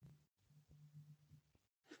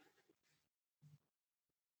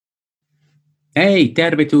Hey,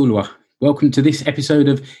 tervetuloa. Welcome to this episode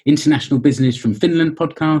of International Business from Finland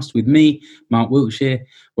podcast with me, Mark Wiltshire,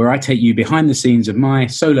 where I take you behind the scenes of my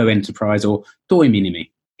solo enterprise or toiminimi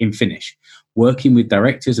in Finnish, working with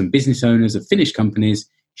directors and business owners of Finnish companies,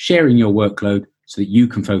 sharing your workload so that you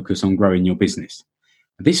can focus on growing your business.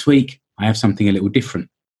 This week, I have something a little different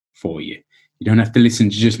for you. You don't have to listen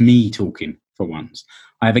to just me talking for once.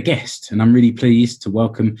 I have a guest, and I'm really pleased to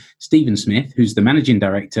welcome Stephen Smith, who's the Managing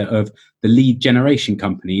Director of the Lead Generation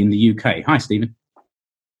Company in the UK. Hi, Stephen.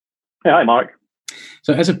 Yeah, hi, Mark.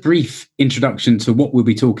 So as a brief introduction to what we'll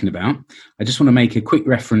be talking about, I just want to make a quick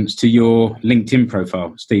reference to your LinkedIn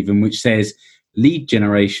profile, Stephen, which says lead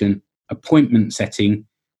generation, appointment setting,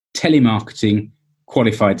 telemarketing,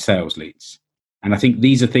 qualified sales leads. And I think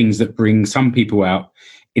these are things that bring some people out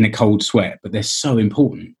in a cold sweat, but they're so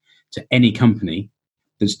important to any company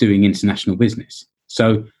that's doing international business.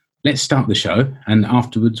 So let's start the show, and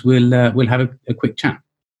afterwards we'll have a quick chat.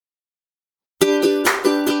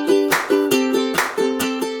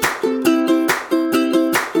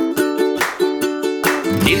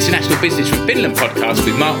 The International Business from Finland podcast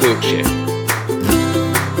with Mark Wiltshire.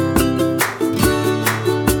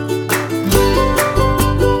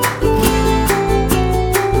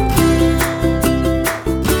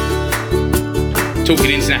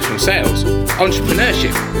 Talking international sales,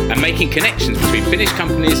 entrepreneurship, and making connections between Finnish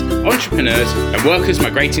companies, entrepreneurs, and workers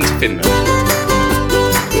migrating to Finland.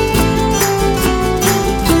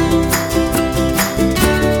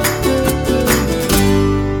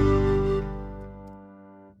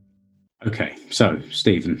 Okay, so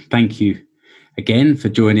Stephen, thank you again for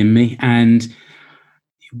joining me. And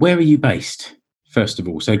where are you based, first of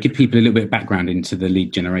all? So give people a little bit of background into the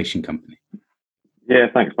Lead Generation Company. Yeah,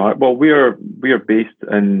 thanks, Mark. Well, we are based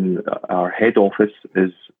in our head office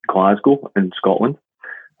is Glasgow in Scotland,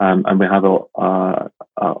 and we have a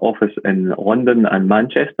office in London and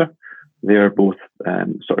Manchester. They are both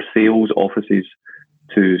sort of sales offices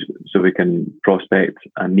so we can prospect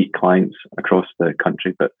and meet clients across the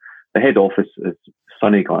country. But the head office is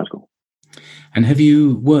sunny Glasgow. And have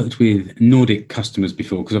you worked with Nordic customers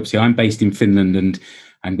before? Because obviously I'm based in Finland, and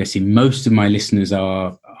I'm guessing most of my listeners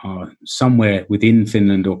are somewhere within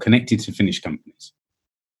Finland or connected to Finnish companies.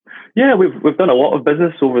 Yeah, we've done a lot of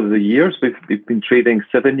business over the years. We've been trading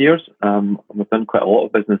 7 years. We've done quite a lot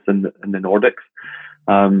of business in the Nordics,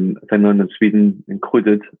 Finland and Sweden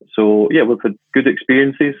included. So yeah, we've had good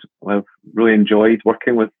experiences. We've really enjoyed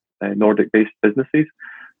working with Nordic-based businesses.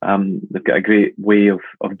 They've got a great way of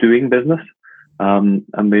doing business,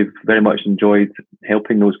 and we've very much enjoyed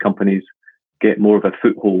helping those companies get more of a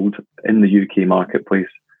foothold in the UK marketplace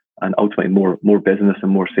and ultimately more business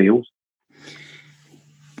and more sales.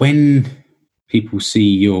 When people see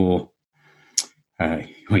your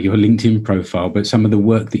LinkedIn profile, but some of the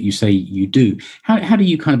work that you say you do, how do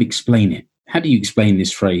you kind of explain it? How do you explain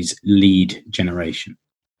this phrase, lead generation?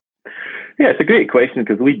 Yeah, it's a great question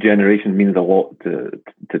because lead generation means a lot to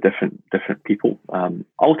different people.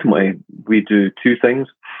 Ultimately, we do two things.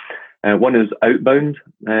 One is outbound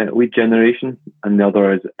lead generation, and the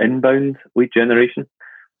other is inbound lead generation.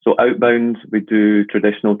 So outbound, we do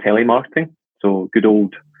traditional telemarketing. So good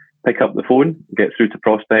old pick up the phone, get through to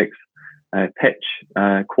prospects, pitch,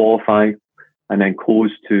 qualify, and then close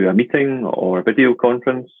to a meeting or a video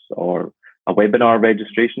conference or a webinar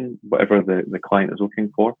registration, whatever the client is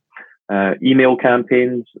looking for. Email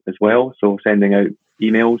campaigns as well. So sending out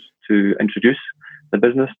emails to introduce the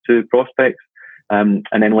business to prospects. And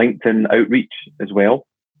then LinkedIn outreach as well.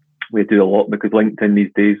 We do a lot because LinkedIn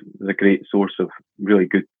these days is a great source of really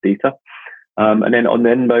good data. And then on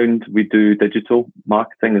the inbound, we do digital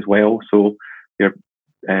marketing as well. So your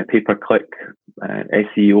pay-per-click,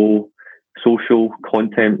 SEO, social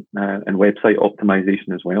content, and website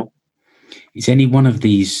optimization as well. Is any one of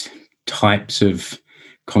these types of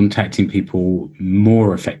contacting people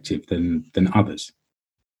more effective than others?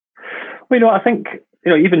 Well, I think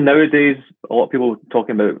even nowadays, a lot of people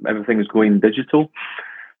talking about everything is going digital.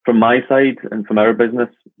 From my side and from our business,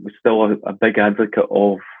 we're still a big advocate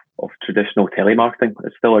of traditional telemarketing.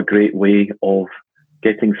 It's still a great way of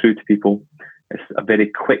getting through to people. It's a very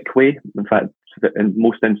quick way. In fact, in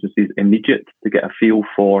most instances, immediate to get a feel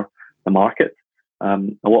for the market. A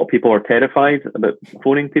lot of people are terrified about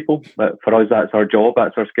phoning people, but for us, that's our job,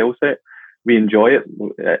 that's our skill set. We enjoy it.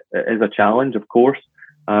 It is a challenge, of course.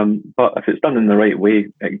 But if it's done in the right way,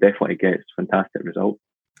 it definitely gets fantastic results.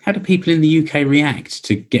 How do people in the UK react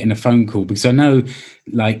to getting a phone call? Because I know,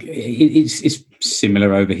 it's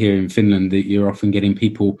similar over here in Finland that you're often getting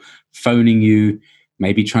people phoning you,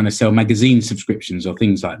 maybe trying to sell magazine subscriptions or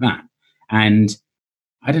things like that. And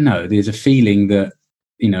I don't know, there's a feeling that,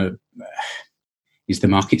 is the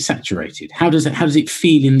market saturated? How does it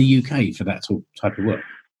feel in the UK for that type of work?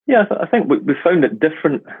 Yeah, I think we found it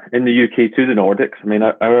different in the UK to the Nordics. I mean,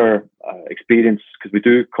 our experience, because we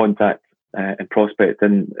do contact and prospect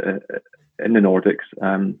in the Nordics,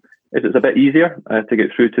 is it's a bit easier to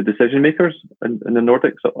get through to decision makers in the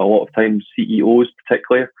Nordics. A lot of times, CEOs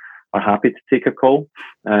particularly are happy to take a call.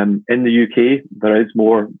 In the UK, there is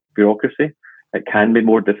more bureaucracy. It can be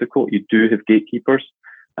more difficult. You do have gatekeepers.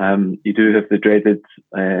 You do have the dreaded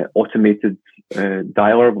automated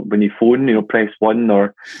dialer when you phone, press 1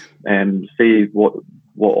 or say what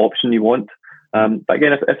option you want. But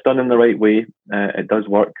again, if done in the right way, it does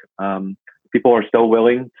work. People are still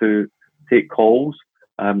willing to take calls.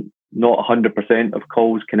 Not 100% of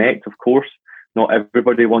calls connect, of course. Not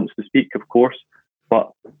everybody wants to speak, of course, but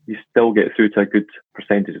you still get through to a good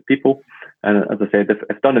percentage of people. And as I said,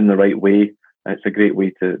 if done in the right way, it's a great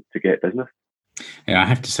way to get business. Yeah, I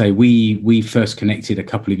have to say, we first connected a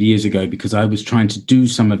couple of years ago because I was trying to do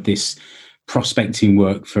some of this prospecting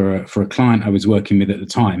work for a client I was working with at the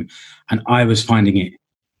time, and I was finding it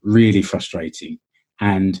really frustrating,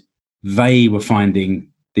 and they were finding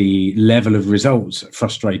the level of results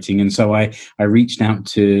frustrating. And so I reached out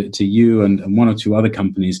to you and one or two other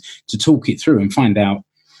companies to talk it through and find out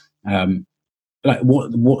like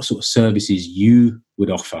what sort of services you would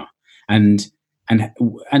offer, and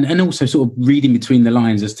also sort of reading between the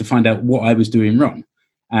lines as to find out what I was doing wrong.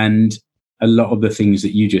 And a lot of the things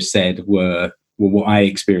that you just said were what I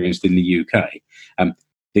experienced in the UK.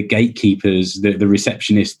 The gatekeepers, the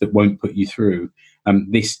receptionist that won't put you through.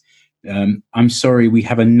 I'm sorry, we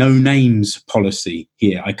have a no names policy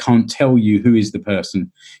here. I can't tell you who is the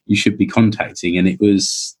person you should be contacting. And it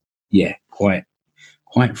was,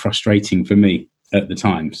 quite frustrating for me at the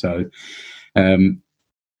time. So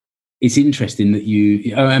it's interesting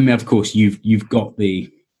that of course, you've got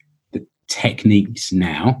the techniques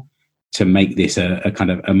now to make this a kind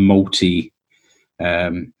of a multi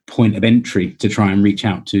point of entry to try and reach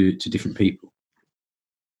out to different people.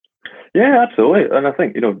 Yeah, absolutely. And I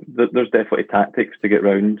think, there's definitely tactics to get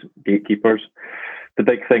around gatekeepers. The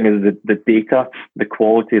big thing is the data, the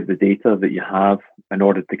quality of the data that you have in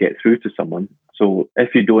order to get through to someone. So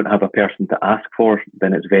if you don't have a person to ask for,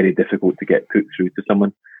 then it's very difficult to get put through to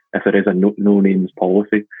someone if there is a no names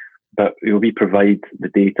policy. But we provide the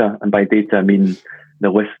data, and by data I mean the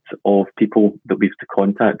list of people that we have to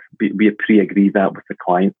contact. We pre-agree that with the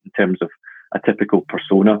client in terms of a typical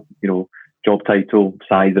persona, job title,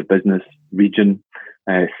 size of business, region,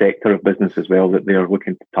 sector of business as well that they are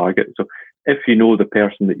looking to target. So if you know the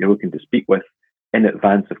person that you're looking to speak with in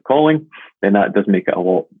advance of calling, then that does make it a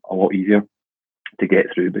lot easier to get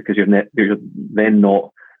through, because you're then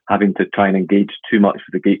not having to try and engage too much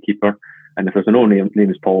with the gatekeeper. And if there's a no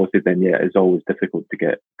names policy, then it's always difficult to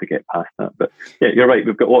get past that. But you're right.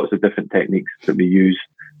 We've got lots of different techniques that we use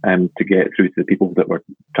to get through to the people that we're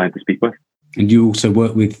trying to speak with. And you also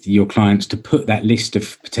work with your clients to put that list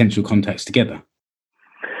of potential contacts together.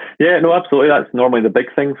 Yeah, no, absolutely. That's normally the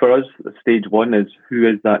big thing for us. Stage one is, who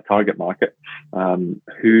is that target market?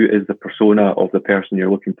 Who is the persona of the person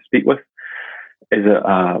you're looking to speak with? Is it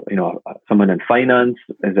someone in finance?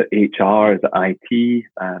 Is it HR? Is it IT?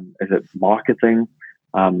 Is it marketing?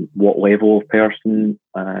 What level of person?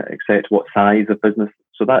 Etc. What size of business?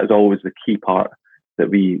 So that is always the key part that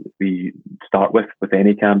we start with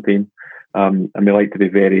any campaign. And we like to be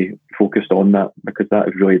very focused on that, because that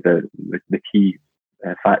is really the key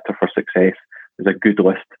factor for success, is a good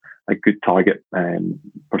list, a good target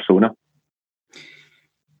persona.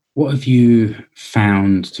 What have you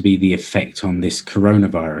found to be the effect on this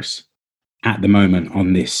coronavirus at the moment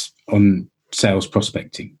on sales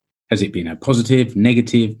prospecting? Has it been a positive,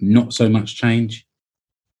 negative, not so much change?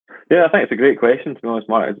 Yeah, I think it's a great question, to be honest,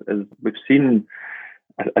 Mark. Is we've seen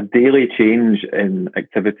a daily change in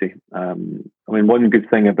activity. One good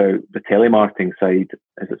thing about the telemarketing side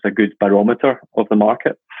is it's a good barometer of the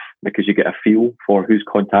market, because you get a feel for who's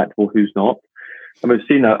contactable, who's not. And we've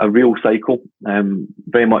seen a real cycle,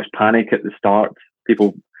 very much panic at the start,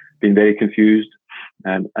 people being very confused,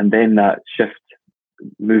 and then that shift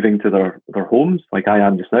moving to their homes, like I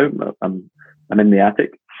am just now. I'm in the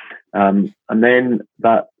attic, and then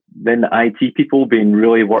the IT people being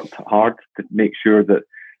really worked hard to make sure that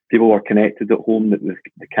people are connected at home, that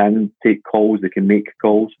they can take calls, they can make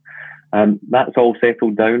calls. That's all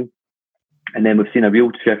settled down. And then we've seen a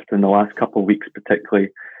real shift in the last couple of weeks, particularly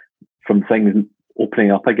from things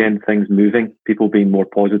opening up again, things moving, people being more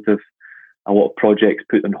positive. A lot of projects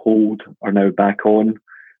put on hold are now back on.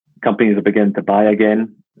 Companies are beginning to buy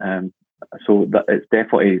again. So that it's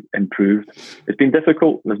definitely improved. It's been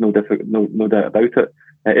difficult. There's no doubt about it.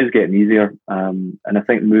 it is getting easier. And I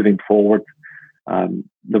think moving forward,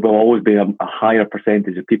 there will always be a higher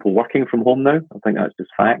percentage of people working from home now. I think that's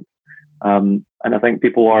just fact. And I think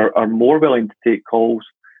people are more willing to take calls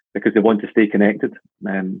because they want to stay connected.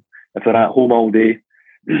 If they're at home all day,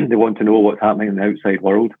 they want to know what's happening in the outside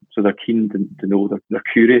world. So they're keen to know, they're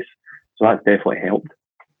curious. So that's definitely helped.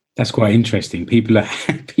 That's quite interesting. People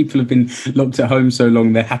have been locked at home so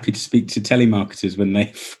long, they're happy to speak to telemarketers when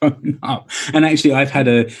they phone up. And actually, I've had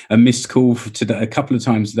a missed call today, a couple of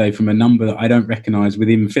times today, from a number that I don't recognise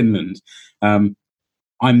within Finland. I'm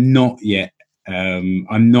not yet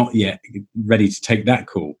ready to take that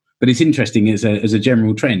call, but it's interesting as a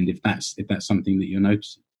general trend if that's something that you're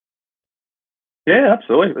noticing. Yeah,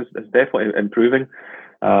 absolutely. It's definitely improving.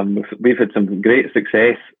 We've had some great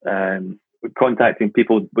success contacting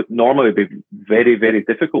people, but normally would be very, very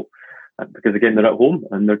difficult because, again, they're at home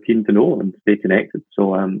and they're keen to know and stay connected.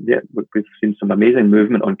 So, we've seen some amazing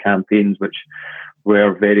movement on campaigns which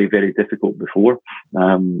were very, very difficult before,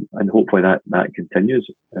 and hopefully that continues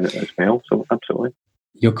as well. So, absolutely.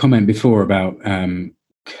 Your comment before about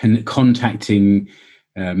contacting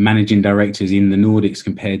managing directors in the Nordics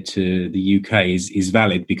compared to the UK is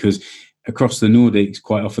valid, because across the Nordics,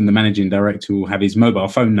 quite often the managing director will have his mobile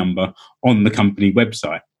phone number on the company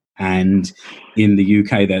website, and in the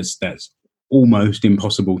UK that's almost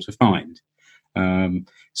impossible to find.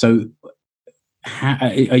 So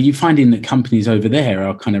are you finding that companies over there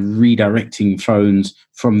are kind of redirecting phones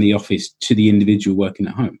from the office to the individual working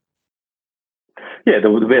at home? Yeah,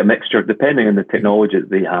 there will be a mixture depending on the technology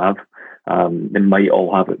that they have. They might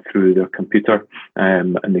all have it through their computer,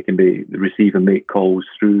 and they can receive and make calls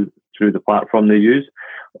through the platform they use,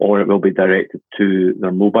 or it will be directed to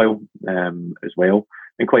their mobile as well.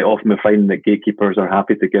 And quite often we find that gatekeepers are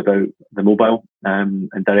happy to give out the mobile and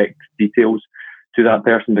direct details to that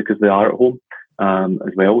person because they are at home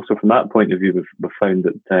as well. So from that point of view, we've found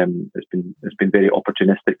that it's been very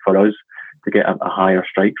opportunistic for us to get a higher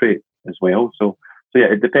strike rate as well. So yeah,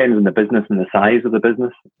 it depends on the business and the size of the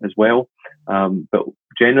business as well. But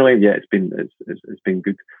generally, yeah, it's been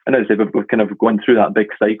good. And as I said, we've kind of gone through that big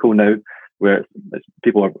cycle now where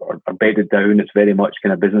people are bedded down. It's very much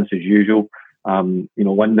kind of business as usual.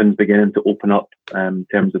 London's beginning to open up in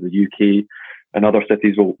terms of the UK, and other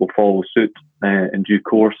cities will follow suit in due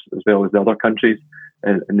course, as well as the other countries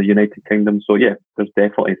in the United Kingdom. So yeah, there's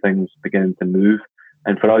definitely things beginning to move.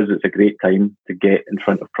 And for us, it's a great time to get in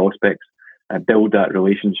front of prospects, build that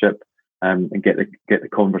relationship, and get the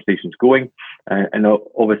conversations going. And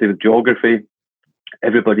obviously with geography,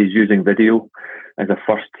 everybody's using video as a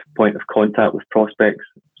first point of contact with prospects.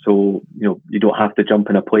 So, you don't have to jump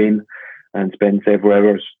in a plane and spend several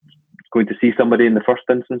hours going to see somebody in the first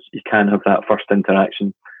instance. You can have that first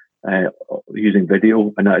interaction using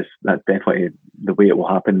video, and that's definitely the way it will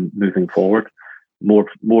happen moving forward. More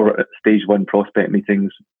stage one prospect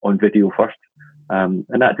meetings on video first. And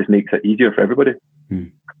that just makes it easier for everybody.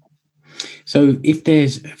 So if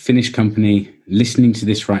there's a Finnish company listening to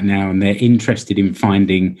this right now and they're interested in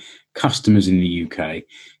finding customers in the UK,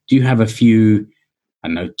 do you have a few,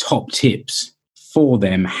 top tips for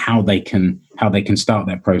them how they can start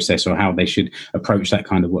that process, or how they should approach that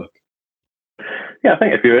kind of work? Yeah, I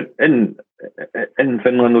think if you're in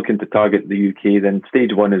Finland looking to target the UK, then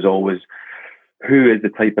stage one is always, who is the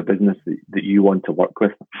type of business that you want to work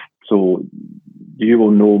with? So you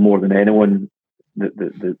will know more than anyone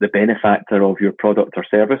the benefactor of your product or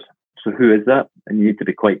service. So who is that? And you need to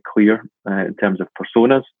be quite clear in terms of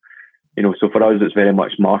personas. So for us, it's very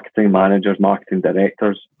much marketing managers, marketing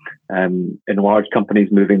directors, in large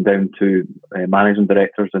companies moving down to managing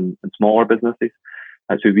directors and smaller businesses.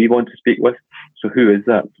 That's who we want to speak with. So who is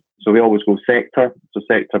that? So we always go sector. So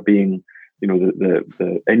sector being,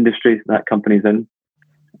 the industry that company's in,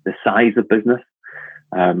 the size of business,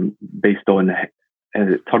 based on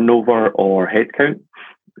turnover or headcount,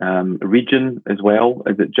 region as well.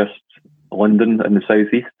 Is it just London and the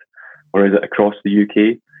southeast, or is it across the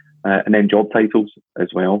UK? And then job titles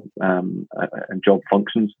as well, and job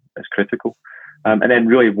functions is critical. And then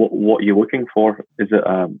really what you're looking for. Is it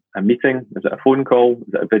a meeting? Is it a phone call?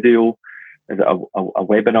 Is it a video? Is it a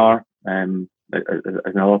webinar? Is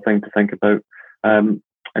another thing to think about. And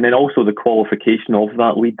then also the qualification of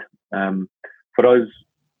that lead. For us,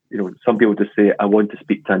 some people just say, I want to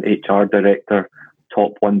speak to an HR director,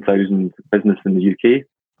 top 1,000 business in the UK.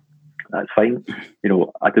 That's fine.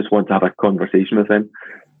 I just want to have a conversation with them.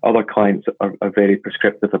 Other clients are very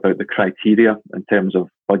prescriptive about the criteria in terms of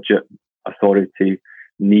budget, authority,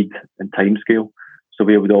 need, and timescale. So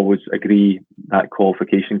we would always agree that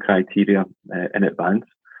qualification criteria in advance.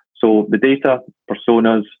 So the data,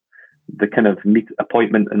 personas, the kind of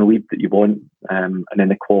appointment and lead that you want, and then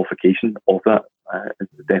the qualification of that is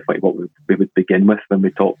definitely what we would begin with when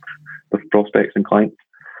we talk with prospects and clients.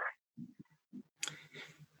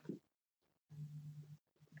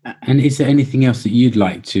 And is there anything else that you'd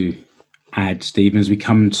like to add, Stephen, as we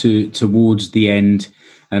come towards the end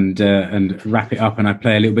and wrap it up, and I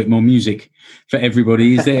play a little bit more music for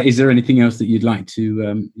everybody? Is there anything else that you'd like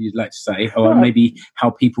to say, or maybe how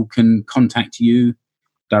people can contact you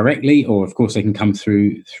directly, or of course they can come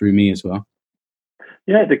through me as well?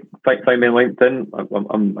 Yeah, find me on LinkedIn.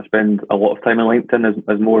 I spend a lot of time on LinkedIn,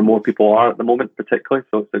 as more and more people are at the moment, particularly.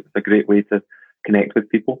 So it's a great way to connect with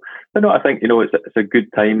people. But no, I think it's a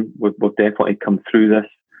good time. We've definitely come through this,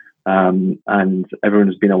 and everyone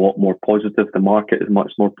has been a lot more positive. The market is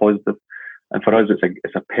much more positive, and for us,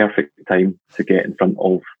 it's a perfect time to get in front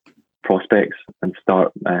of prospects and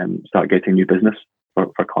start getting new business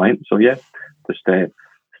for clients. So yeah, just stay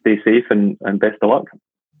safe and best of luck.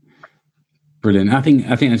 Brilliant. I think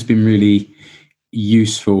that's been really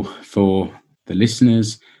useful for the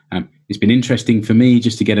listeners. It's been interesting for me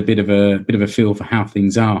just to get a bit of a feel for how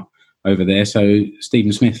things are over there. So,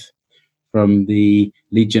 Stephen Smith from the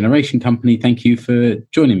Lead Generation Company, thank you for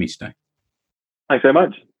joining me today. Thanks very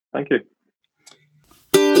much. Thank you.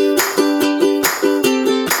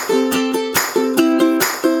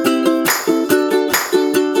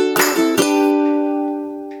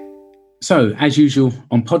 So, as usual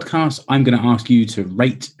on podcasts, I'm going to ask you to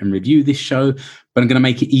rate and review this show, but I'm going to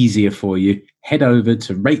make it easier for you. Head over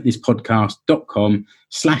to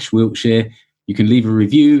ratethispodcast.com/Wiltshire. You can leave a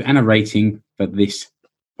review and a rating for this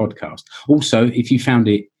podcast. Also, if you found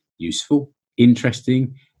it useful,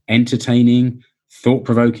 interesting, entertaining,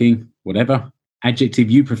 thought-provoking, whatever adjective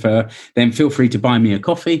you prefer, then feel free to buy me a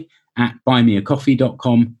coffee at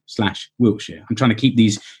buymeacoffee.com/Wiltshire. I'm trying to keep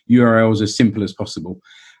these URLs as simple as possible.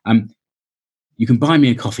 You can buy me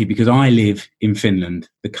a coffee because I live in Finland,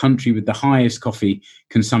 the country with the highest coffee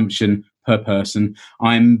consumption per person.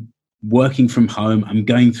 I'm working from home. I'm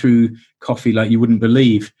going through coffee like you wouldn't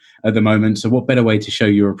believe at the moment. So what better way to show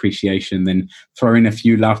your appreciation than throw in a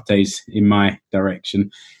few lattes in my direction?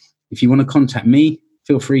 If you want to contact me,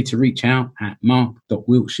 feel free to reach out at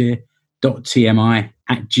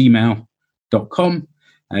mark.wiltshire.tmi@gmail.com.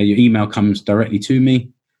 Your email comes directly to me.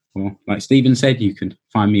 Or like Stephen said, you can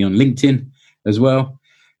find me on LinkedIn as well.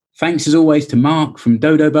 Thanks as always to Mark from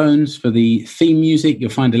Dodo Bones for the theme music.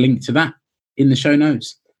 You'll find a link to that in the show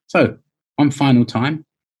notes. So, one final time,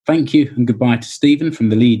 thank you and goodbye to Stephen from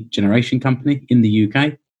the Lead Generation Company in the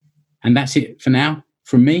UK. And that's it for now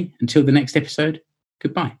from me. Until the next episode,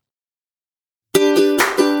 goodbye.